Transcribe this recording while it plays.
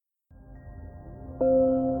Welcome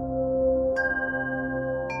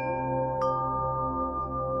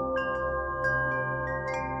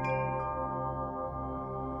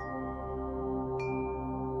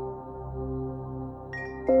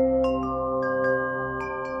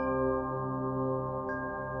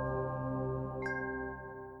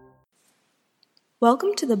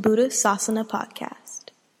to the Buddha Sasana podcast.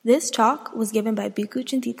 This talk was given by Bhikkhu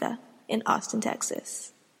Chintita in Austin,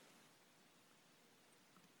 Texas.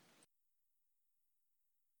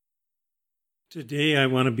 Today I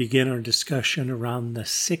want to begin our discussion around the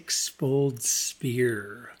sixfold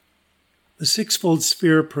sphere. The sixfold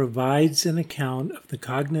sphere provides an account of the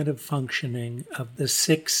cognitive functioning of the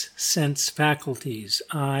six sense faculties: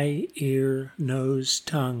 eye, ear, nose,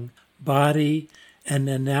 tongue, body, and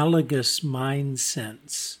analogous mind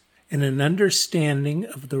sense, and an understanding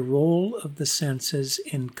of the role of the senses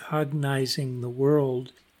in cognizing the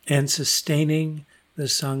world and sustaining the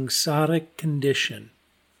samsaric condition.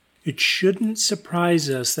 It shouldn't surprise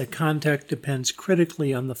us that contact depends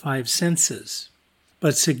critically on the five senses,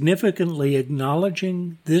 but significantly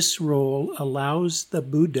acknowledging this role allows the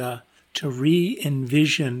Buddha to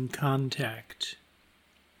re-envision contact.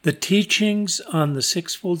 The teachings on the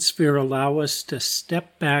sixfold sphere allow us to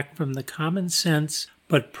step back from the common sense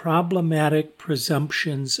but problematic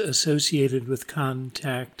presumptions associated with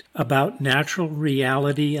contact about natural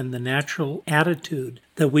reality and the natural attitude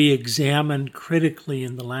that we examined critically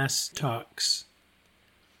in the last talks.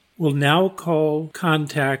 We'll now call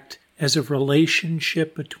contact as a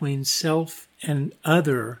relationship between self and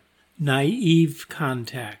other, naive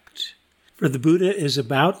contact. For the Buddha is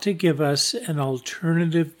about to give us an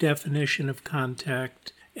alternative definition of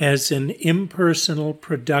contact as an impersonal,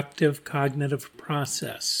 productive cognitive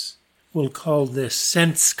process. We'll call this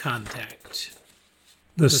sense contact.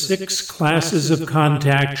 The six classes of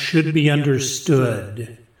contact should be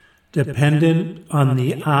understood. Dependent on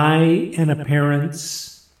the eye and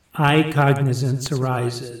appearance, eye cognizance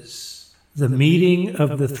arises. The meeting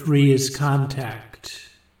of the three is contact.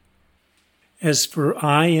 As for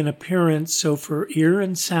eye and appearance, so for ear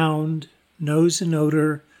and sound, nose and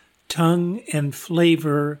odor, tongue and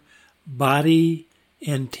flavor, body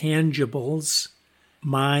and tangibles,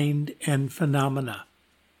 mind and phenomena.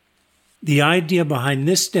 The idea behind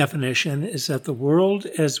this definition is that the world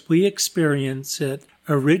as we experience it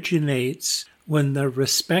originates when the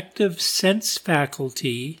respective sense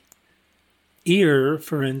faculty, ear,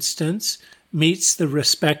 for instance, meets the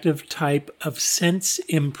respective type of sense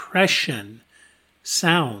impression,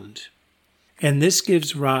 sound, and this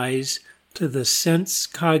gives rise to the sense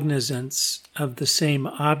cognizance of the same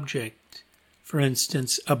object, for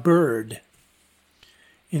instance, a bird.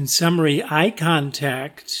 In summary, eye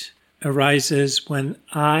contact arises when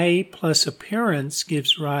eye plus appearance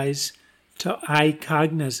gives rise to eye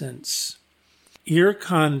cognizance. Ear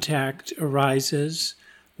contact arises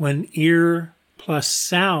when ear plus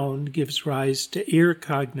sound gives rise to ear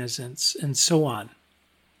cognizance, and so on.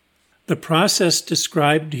 The process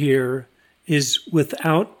described here is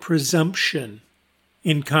without presumption,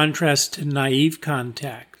 in contrast to naive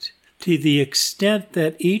contact, to the extent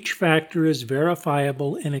that each factor is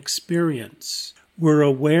verifiable in experience. We're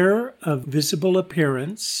aware of visible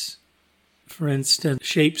appearance, for instance,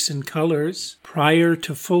 shapes and colors, prior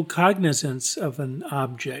to full cognizance of an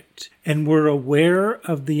object, and we're aware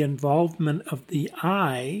of the involvement of the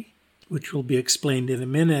eye, which will be explained in a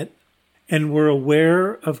minute, and we're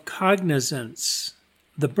aware of cognizance,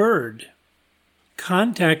 the bird.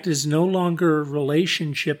 Contact is no longer a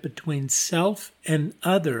relationship between self and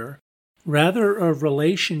other, rather a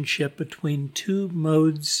relationship between two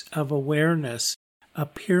modes of awareness,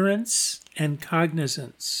 appearance and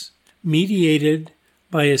cognizance, mediated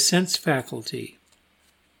by a sense faculty.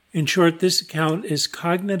 In short, this account is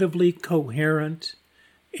cognitively coherent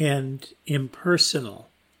and impersonal.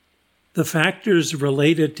 The factors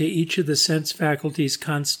related to each of the sense faculties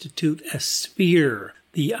constitute a sphere,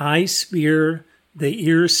 the eye sphere, the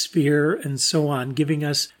ear sphere, and so on, giving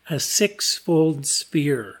us a sixfold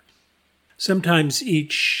sphere. Sometimes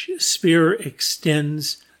each sphere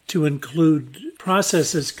extends to include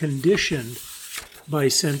processes conditioned by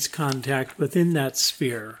sense contact within that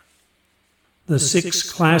sphere. The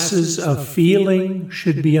six classes of feeling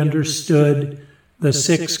should be understood. The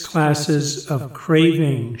six classes of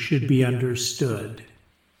craving should be understood.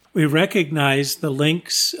 We recognize the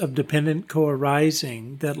links of dependent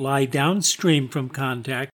co-arising that lie downstream from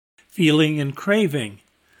contact, feeling, and craving.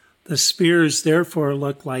 The spheres therefore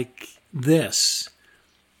look like this.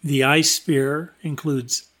 The eye sphere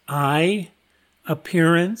includes eye,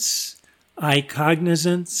 appearance, eye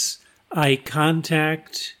cognizance, eye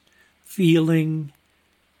contact, feeling,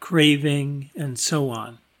 craving, and so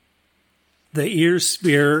on. The ear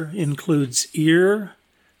sphere includes ear,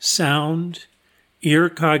 sound, ear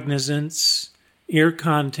cognizance, ear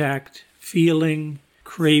contact, feeling,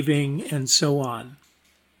 craving, and so on.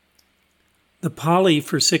 The Pali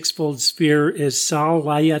for sixfold sphere is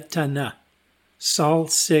Salayatana, Sal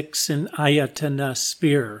 6 and Ayatana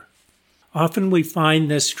sphere. Often we find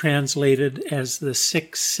this translated as the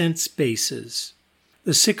 6 sense bases.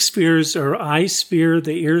 The 6 spheres are eye sphere,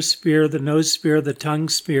 the ear sphere, the nose sphere, the tongue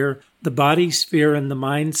sphere, the body sphere, and the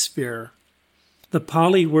mind sphere. The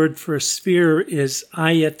Pali word for sphere is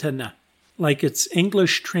ayatana. Like its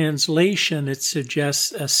English translation, it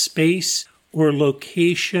suggests a space or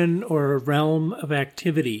location or a realm of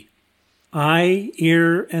activity. Eye,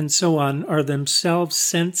 ear, and so on are themselves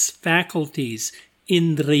sense faculties,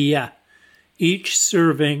 indriya, each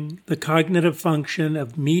serving the cognitive function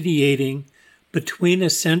of mediating between a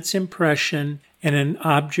sense impression and an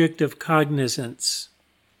object of cognizance.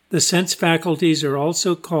 The sense faculties are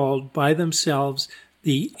also called by themselves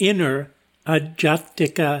the inner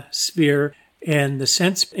adjatika sphere, and the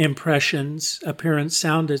sense impressions, appearance,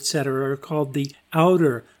 sound, etc., are called the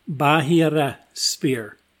outer bahira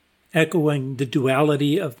sphere, echoing the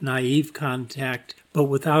duality of naive contact, but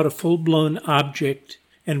without a full-blown object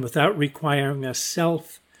and without requiring a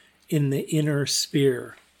self in the inner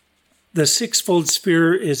sphere. The sixfold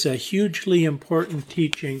sphere is a hugely important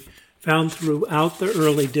teaching found throughout the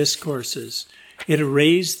early discourses. It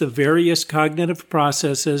arrays the various cognitive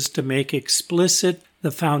processes to make explicit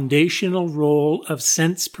the foundational role of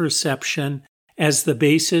sense perception as the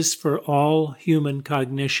basis for all human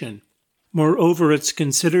cognition. Moreover, it's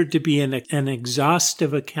considered to be an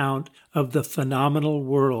exhaustive account of the phenomenal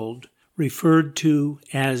world, referred to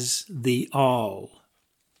as the All.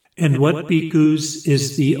 And what bhikkhus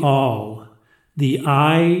is the All? The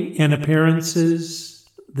eye and appearances,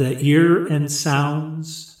 the ear and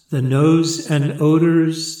sounds, the nose and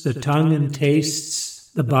odors, the tongue and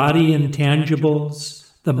tastes, the body and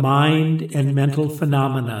tangibles, the mind and mental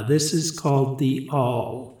phenomena. This is called the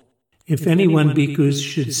All. If anyone, bhikkhus,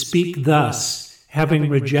 should speak thus, having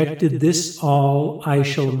rejected this All, I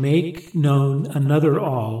shall make known another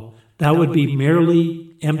All, that would be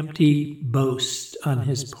merely empty boast on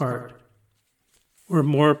his part. Or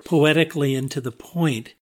more poetically and to the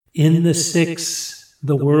point, in the 6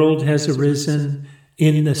 the world has arisen,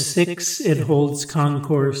 in the 6 it holds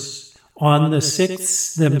concourse, on the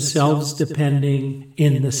 6 themselves depending,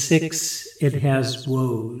 in the 6 it has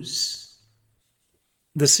woes.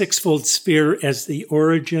 The sixfold sphere as the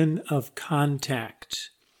origin of contact.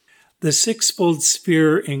 The sixfold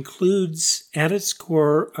sphere includes at its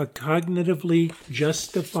core a cognitively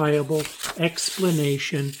justifiable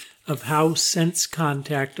explanation of how sense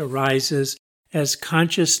contact arises as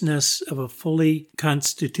consciousness of a fully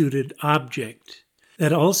constituted object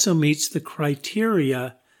that also meets the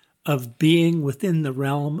criteria of being within the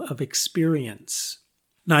realm of experience.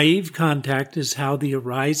 Naive contact is how the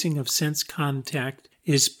arising of sense contact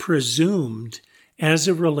is presumed as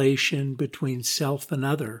a relation between self and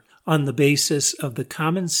other on the basis of the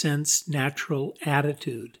common sense natural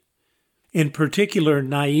attitude. In particular,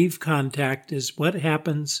 naive contact is what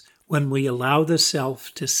happens when we allow the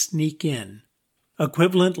self to sneak in.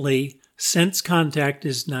 Equivalently, sense contact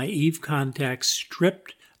is naive contact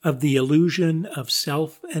stripped of the illusion of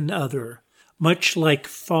self and other, much like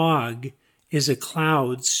fog is a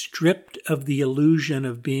cloud stripped of the illusion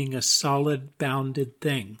of being a solid, bounded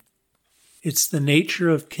thing. It's the nature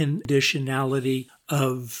of conditionality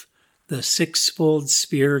of the sixfold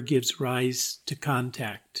sphere gives rise to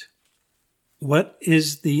contact. What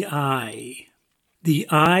is the eye? The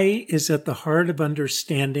eye is at the heart of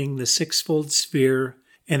understanding the sixfold sphere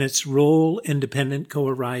and its role in dependent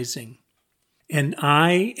co-arising. An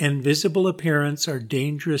eye and visible appearance are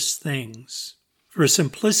dangerous things. For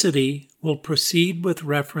simplicity, we'll proceed with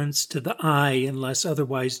reference to the eye unless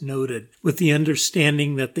otherwise noted, with the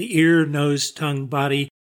understanding that the ear, nose, tongue, body,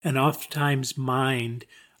 and oftentimes mind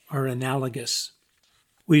are analogous.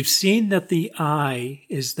 We've seen that the eye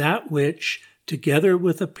is that which, together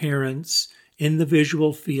with appearance in the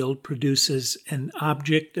visual field, produces an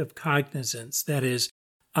object of cognizance. That is,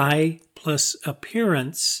 eye plus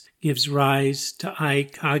appearance gives rise to eye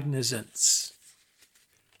cognizance.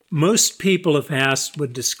 Most people, if asked,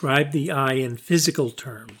 would describe the eye in physical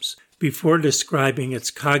terms before describing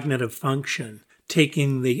its cognitive function,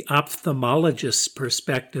 taking the ophthalmologist's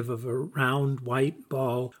perspective of a round white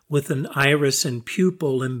ball with an iris and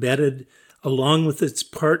pupil embedded along with its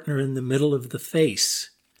partner in the middle of the face.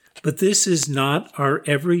 But this is not our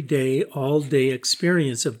everyday, all-day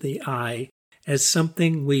experience of the eye as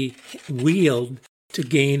something we wield to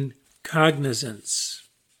gain cognizance.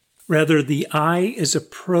 Rather, the eye is a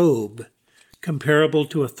probe comparable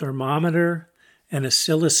to a thermometer, an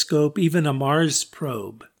oscilloscope, even a Mars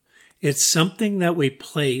probe. It's something that we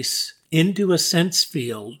place into a sense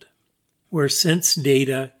field where sense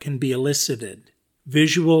data can be elicited.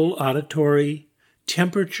 Visual, auditory,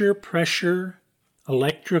 temperature, pressure,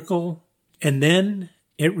 electrical, and then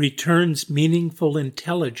it returns meaningful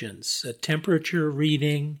intelligence, a temperature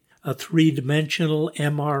reading, a three-dimensional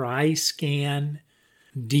MRI scan,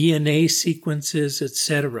 DNA sequences,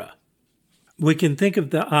 etc. We can think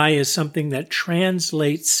of the eye as something that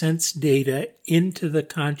translates sense data into the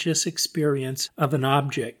conscious experience of an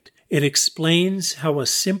object. It explains how a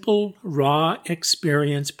simple, raw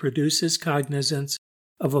experience produces cognizance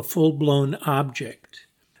of a full-blown object.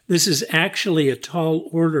 This is actually a tall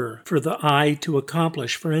order for the eye to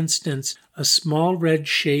accomplish. For instance, a small red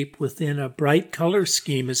shape within a bright color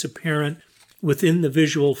scheme is apparent within the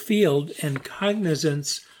visual field, and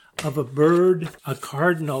cognizance of a bird, a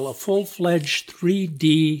cardinal, a full-fledged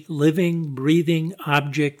 3D living, breathing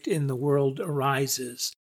object in the world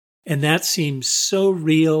arises. And that seems so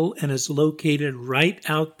real and is located right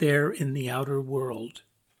out there in the outer world.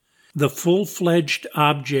 The full-fledged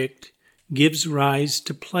object gives rise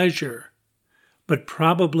to pleasure, but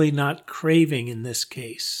probably not craving in this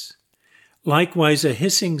case. Likewise, a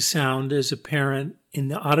hissing sound is apparent in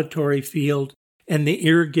the auditory field, and the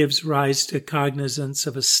ear gives rise to cognizance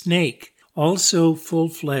of a snake, also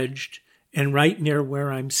full-fledged and right near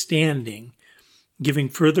where I'm standing, giving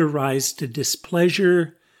further rise to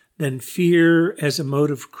displeasure, then fear as a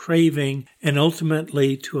mode of craving, and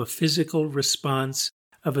ultimately to a physical response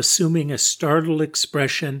of assuming a startled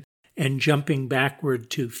expression and jumping backward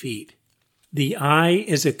 2 feet. The eye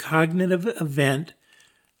is a cognitive event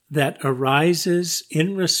that arises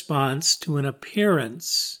in response to an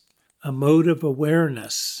appearance, a mode of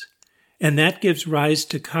awareness, and that gives rise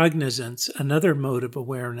to cognizance, another mode of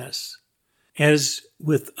awareness. As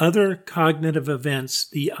with other cognitive events,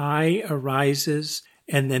 the eye arises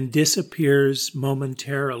and then disappears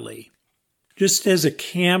momentarily. Just as a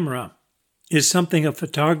camera is something a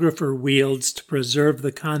photographer wields to preserve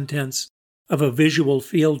the contents of a visual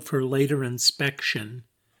field for later inspection,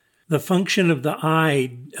 the function of the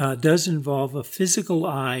eye does involve a physical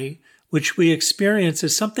eye, which we experience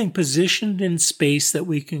as something positioned in space that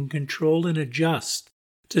we can control and adjust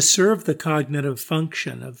to serve the cognitive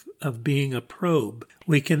function of being a probe.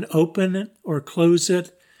 We can open it or close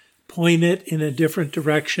it, point it in a different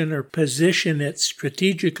direction, or position it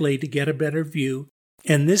strategically to get a better view,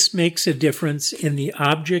 and this makes a difference in the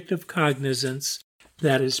object of cognizance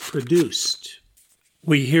that is produced.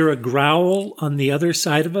 We hear a growl on the other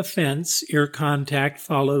side of a fence, ear contact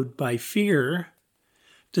followed by fear,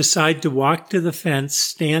 decide to walk to the fence,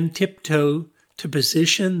 stand tiptoe to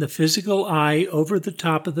position the physical eye over the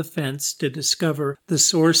top of the fence to discover the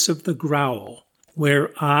source of the growl,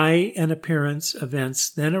 where eye and appearance events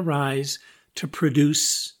then arise to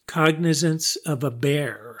produce cognizance of a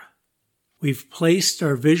bear. We've placed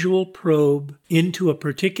our visual probe into a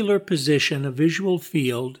particular position, a visual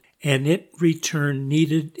field, and it returned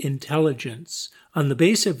needed intelligence, on the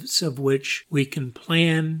basis of which we can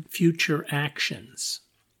plan future actions.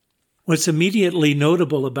 What's immediately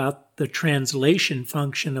notable about the translation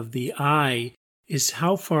function of the eye is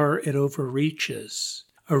how far it overreaches.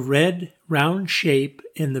 A red, round shape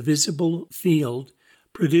in the visible field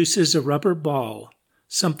produces a rubber ball,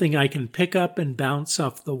 something I can pick up and bounce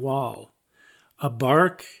off the wall. A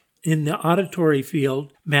bark in the auditory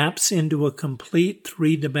field maps into a complete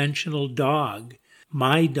three-dimensional dog,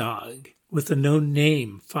 my dog, with a known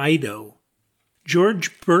name, Fido.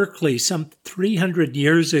 George Berkeley, some 300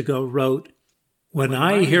 years ago, wrote, "When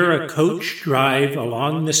I hear a coach drive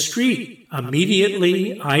along the street,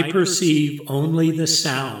 immediately I perceive only the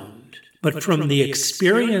sound. But from the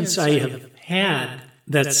experience I have had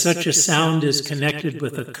that such a sound is connected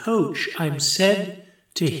with a coach, I'm said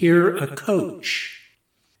to hear a coach."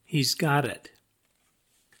 He's got it.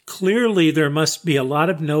 Clearly, there must be a lot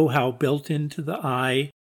of know-how built into the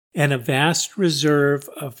eye and a vast reserve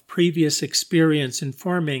of previous experience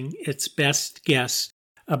informing its best guess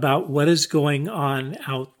about what is going on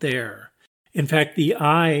out there. In fact, the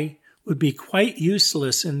eye would be quite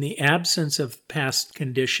useless in the absence of past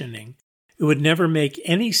conditioning. It would never make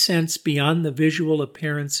any sense beyond the visual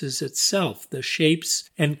appearances itself, the shapes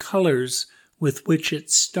and colors with which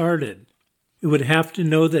it started. It would have to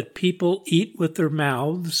know that people eat with their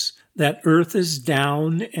mouths, that earth is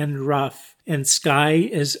down and rough, and sky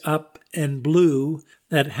is up and blue,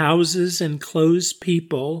 that houses enclose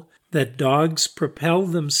people, that dogs propel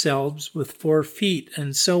themselves with 4 feet,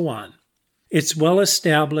 and so on. It's well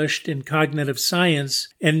established in cognitive science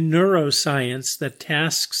and neuroscience that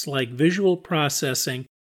tasks like visual processing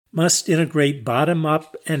must integrate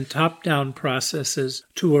bottom-up and top-down processes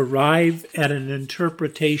to arrive at an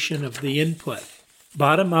interpretation of the input.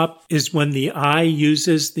 Bottom-up is when the eye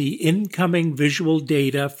uses the incoming visual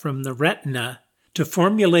data from the retina to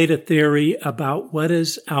formulate a theory about what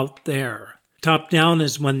is out there. Top-down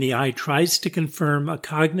is when the eye tries to confirm a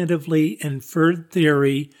cognitively inferred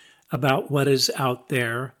theory about what is out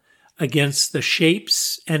there against the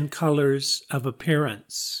shapes and colors of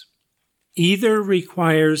appearance. Either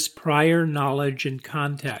requires prior knowledge and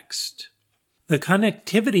context. The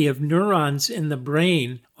connectivity of neurons in the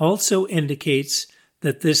brain also indicates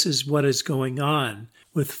that this is what is going on,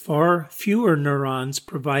 with far fewer neurons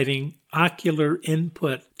providing ocular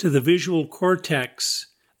input to the visual cortex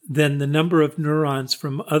than the number of neurons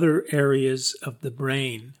from other areas of the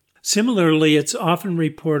brain. Similarly, it's often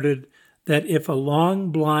reported that if a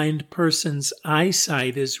long blind person's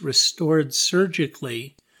eyesight is restored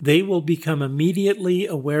surgically, they will become immediately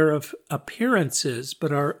aware of appearances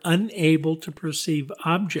but are unable to perceive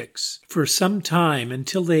objects for some time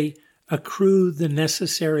until they accrue the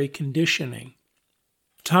necessary conditioning.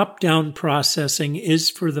 Top-down processing is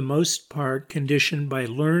for the most part conditioned by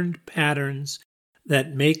learned patterns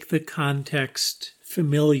that make the context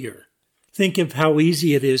familiar. Think of how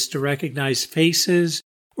easy it is to recognize faces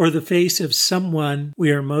or the face of someone we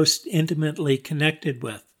are most intimately connected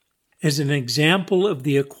with. As an example of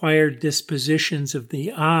the acquired dispositions of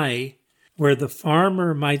the eye, where the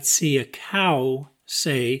farmer might see a cow,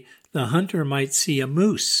 say, the hunter might see a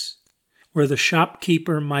moose. Where the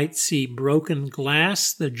shopkeeper might see broken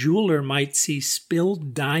glass, the jeweler might see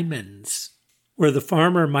spilled diamonds. Where the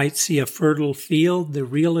farmer might see a fertile field, the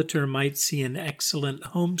realtor might see an excellent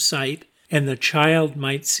home site, and the child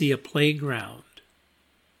might see a playground.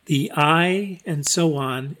 The eye, and so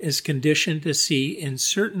on, is conditioned to see in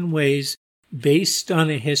certain ways based on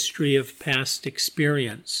a history of past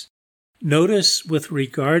experience. Notice with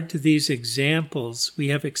regard to these examples, we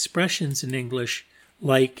have expressions in English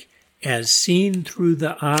like as seen through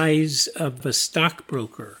the eyes of a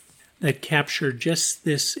stockbroker that capture just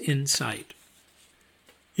this insight.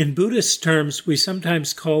 In Buddhist terms, we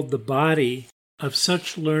sometimes call the body of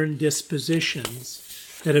such learned dispositions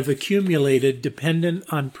that have accumulated dependent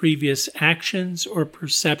on previous actions or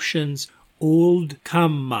perceptions old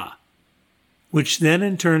kamma, which then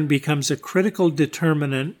in turn becomes a critical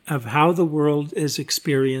determinant of how the world is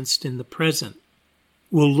experienced in the present.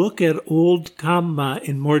 We'll look at old kamma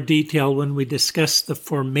in more detail when we discuss the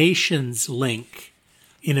formations link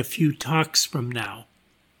in a few talks from now.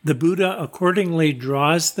 The Buddha accordingly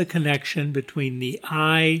draws the connection between the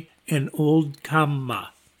eye and old kamma.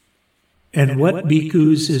 And what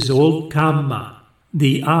bhikkhus is old kamma?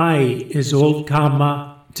 The eye is old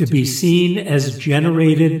kamma, to be seen as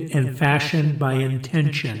generated and fashioned by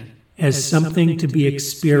intention, as something to be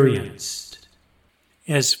experienced.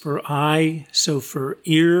 As for eye, so for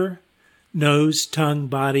ear, nose, tongue,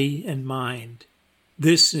 body, and mind.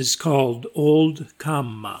 This is called old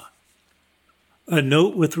kamma. A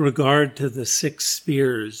note with regard to the 6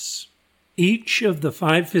 spheres. Each of the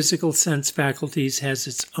 5 physical sense faculties has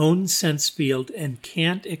its own sense field and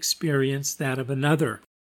can't experience that of another.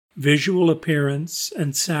 Visual appearance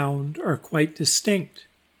and sound are quite distinct.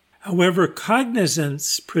 However,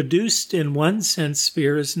 cognizance produced in one sense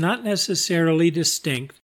sphere is not necessarily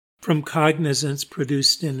distinct from cognizance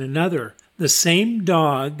produced in another. The same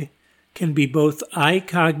dog can be both eye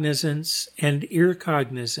cognizance and ear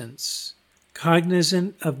cognizance.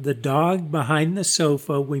 Cognizant of the dog behind the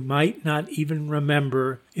sofa, we might not even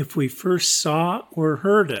remember if we first saw or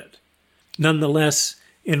heard it. Nonetheless,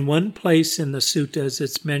 in one place in the suttas,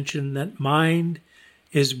 it's mentioned that mind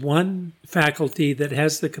is one faculty that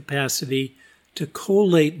has the capacity to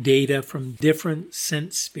collate data from different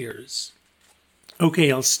sense spheres.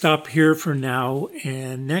 Okay, I'll stop here for now,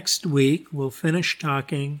 and next week we'll finish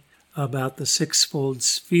talking about the 6-fold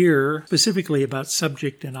sphere, specifically about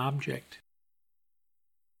subject and object.